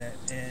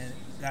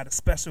got a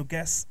special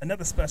guest,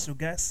 another special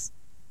guest,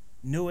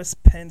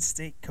 newest Penn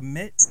State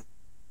commit,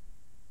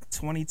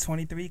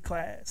 2023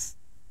 class,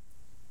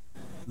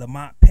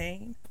 Lamont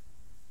Payne.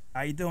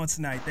 How you doing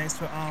tonight? Thanks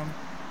for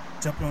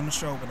jumping on the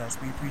show with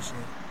us. We appreciate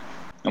it.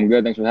 I'm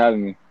good. Thanks for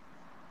having me.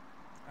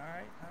 All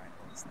right.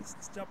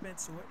 Let's jump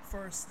into it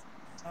first.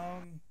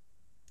 Um,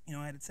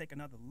 I had to take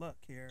another look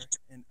here,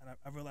 and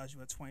I realized you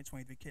were a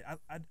 2023 kid.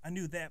 I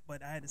knew that,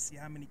 but I had to see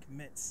how many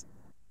commits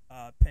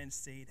Penn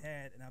State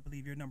had, and I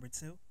believe you're number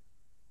two.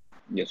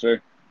 Yes,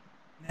 sir.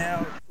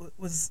 Now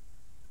was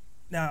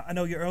now I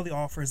know your early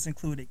offers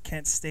included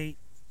Kent State,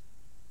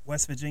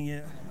 West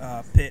Virginia,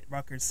 Pitt,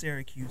 Rutgers,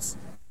 Syracuse.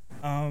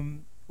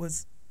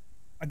 Was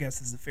I guess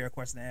this is a fair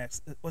question to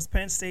ask. Was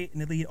Penn State in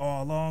the lead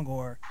all along,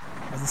 or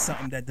was it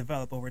something that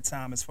developed over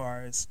time as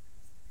far as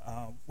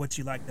what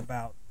you liked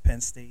about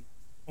Penn State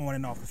on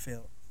and off the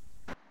field?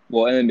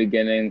 Well, in the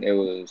beginning, it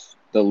was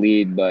the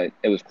lead, but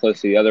it was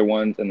close to the other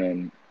ones, and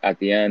then at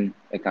the end,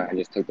 it kind of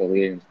just took the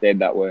lead and stayed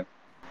that way.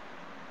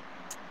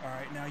 All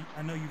right. Now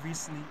I know you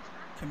recently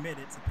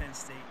committed to Penn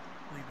State.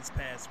 I believe this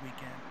past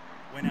weekend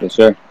Yes,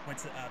 sir. went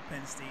to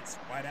Penn State's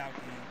whiteout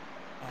game.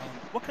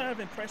 What kind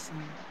of impression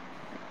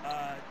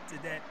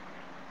did that?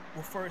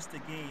 Well, first the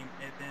game,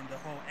 and then the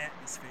whole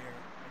atmosphere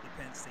of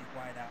the Penn State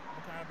whiteout.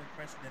 What kind of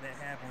impression did that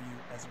have on you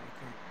as a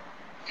recruit?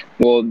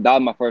 Well, that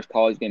was my first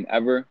college game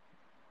ever,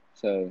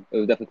 so it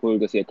was definitely cool to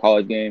go see a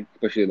college game,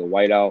 especially the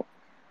whiteout.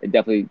 It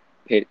definitely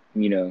had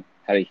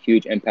a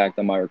huge impact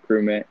on my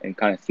recruitment and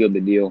kind of sealed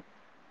the deal.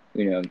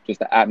 Just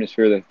the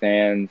atmosphere, the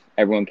fans,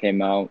 everyone came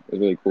out. It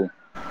was really cool.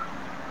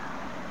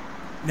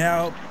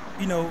 Now,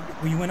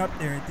 when you went up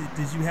there,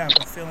 did you have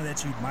a feeling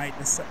that you might,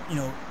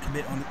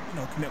 commit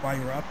commit while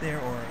you were up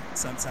there, or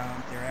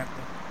sometime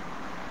thereafter?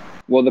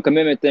 Well, the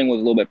commitment thing was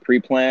a little bit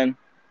pre-planned.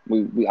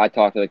 I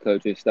talked to the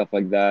coaches, stuff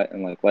like that,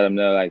 and like let them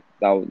know like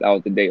that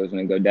was the date it was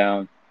going to go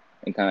down,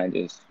 and kind of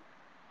just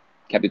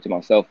kept it to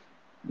myself,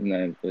 and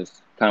then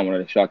just kind of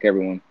wanted to shock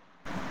everyone.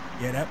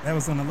 Yeah, that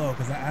was on the low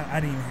because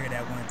I didn't even hear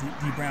that one.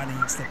 D Brown didn't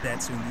even slip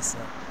that to me, so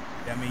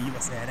I mean you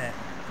must have had that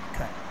in the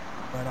cut.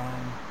 But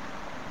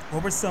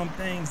what were some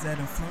things that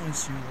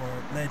influenced you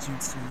or led you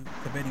to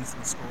committing to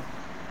the school?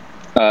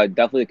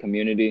 Definitely the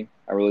community.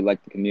 I really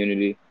like the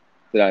community,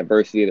 the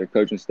diversity of their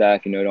coaching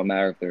staff. It don't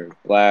matter if they're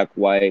black,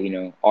 white,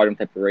 all them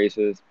type of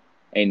races.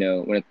 And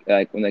when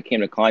they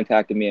came to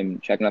contacting me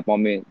and checking up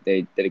on me,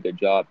 they did a good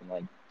job and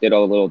like did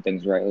all the little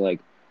things right. Like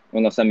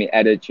when they'll send me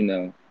edits,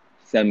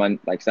 send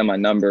my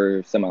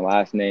number, send my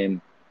last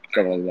name,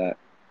 stuff like that.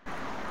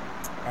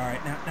 All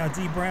right, now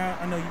D Brown,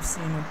 I know you've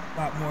seen a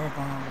lot more of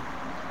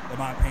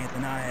my paint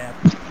than I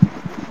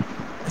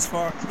have. As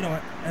far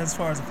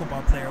as a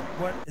football player,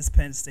 what is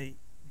Penn State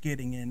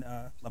getting in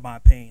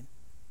Lamont Payne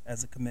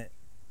as a commit?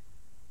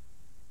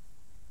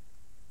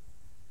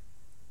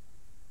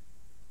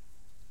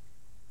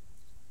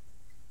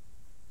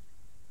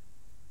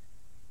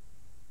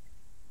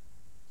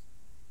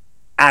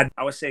 I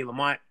would say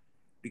Lamont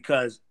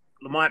because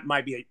Lamont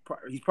might be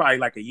he's probably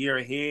like a year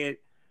ahead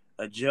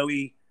of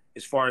Joey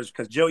as far as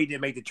because Joey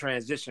didn't make the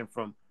transition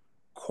from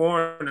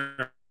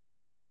corner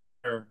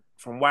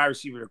from wide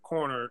receiver to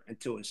corner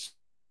until his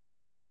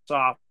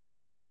sophomore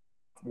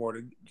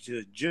to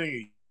his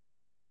junior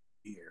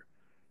year.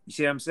 You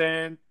see what I'm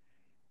saying?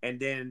 And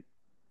then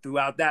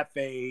throughout that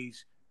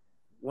phase,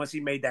 once he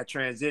made that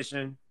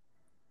transition,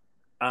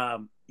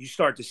 you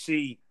start to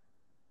see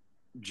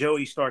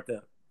Joey start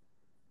to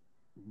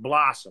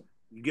blossom.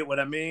 You get what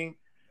I mean?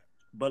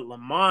 But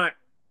Lamont,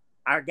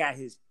 I got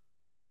his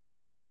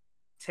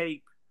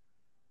tape,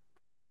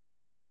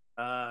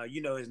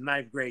 his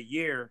ninth grade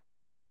year,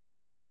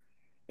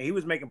 and he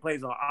was making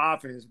plays on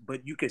offense,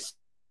 but you could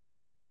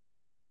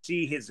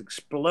see his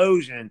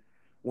explosion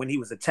when he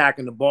was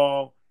attacking the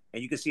ball,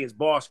 and you could see his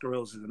ball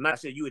skills. And I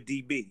said, you a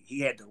DB. He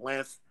had the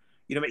length.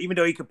 Even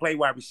though he could play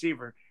wide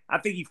receiver, I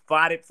think he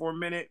fought it for a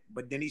minute,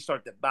 but then he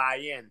started to buy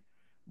in.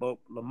 But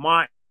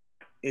Lamont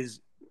is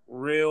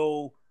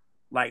real,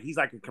 like he's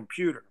like a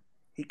computer.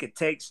 He could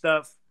take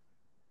stuff,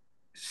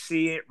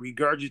 see it,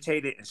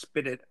 regurgitate it, and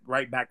spit it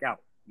right back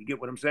out. You get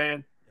what I'm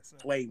saying? Yes, sir.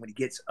 Play when he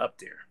gets up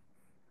there.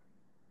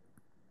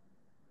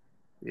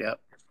 Yep.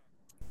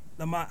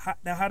 Lamont,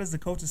 now how does the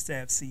coaching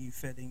staff see you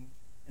fitting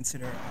into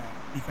their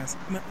defense,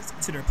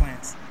 into their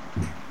plans?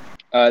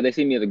 They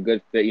see me as a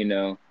good fit,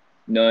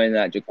 knowing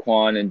that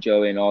Jaquan and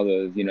Joey and all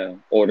those,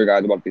 older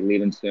guys are about to be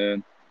leaving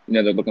soon.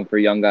 They're looking for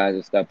young guys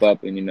to step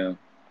up, and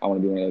I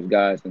want to be one of those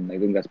guys, and I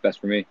think that's best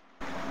for me.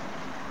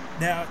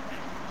 Now,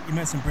 you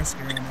mentioned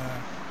Brisker and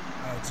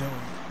Joey,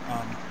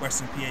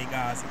 Western PA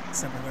guys,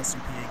 several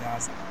Western PA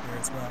guys there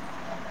as well.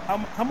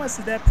 How much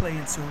did that play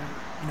into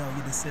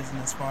your decision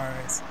as far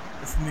as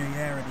the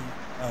familiarity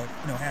of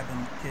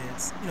having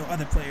kids,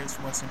 other players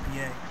from Western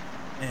PA,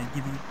 and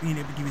being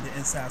able to give you the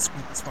inside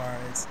scoop as far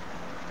as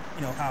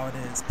how it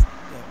is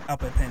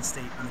up at Penn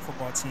State on the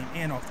football team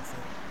and off the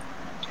field.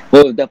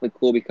 Well, it was definitely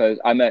cool because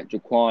I met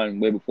Jaquan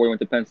way before he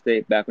went to Penn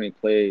State, back when he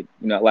played,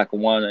 at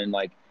Lackawanna, and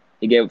like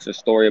he gave us a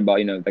story about,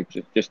 like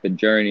just the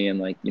journey and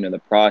like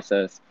the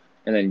process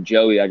And then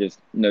Joey, I just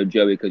know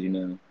Joey because,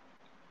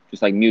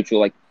 just like mutual,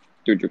 like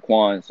through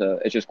Jaquan. So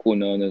it's just cool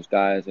knowing those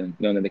guys and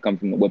knowing that they come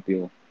from the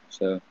Whitfield.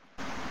 So.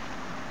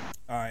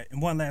 All right.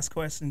 And one last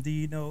question. Do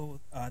you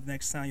know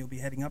next time you'll be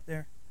heading up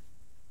there?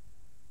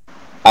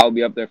 I'll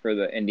be up there for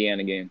the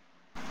Indiana game.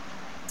 All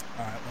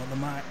right. Well,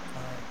 Lamont,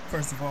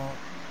 first of all,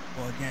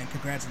 again,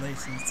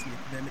 congratulations to your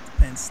commitment to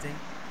Penn State.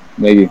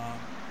 Thank you.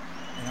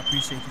 And I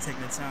appreciate you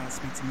taking the time to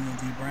speak to me and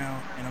D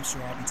Brown. And I'm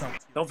sure I'll be talking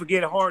to you. Don't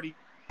forget Hardy.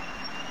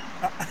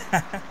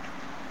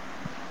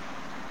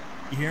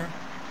 You hear him?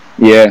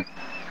 Yeah.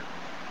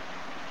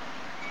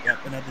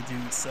 Yep, another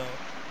dude. So,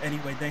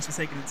 anyway, thanks for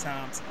taking the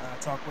time to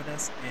talk with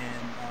us,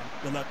 and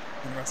good luck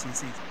in the rest of your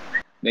season.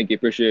 Thank you.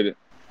 Appreciate it.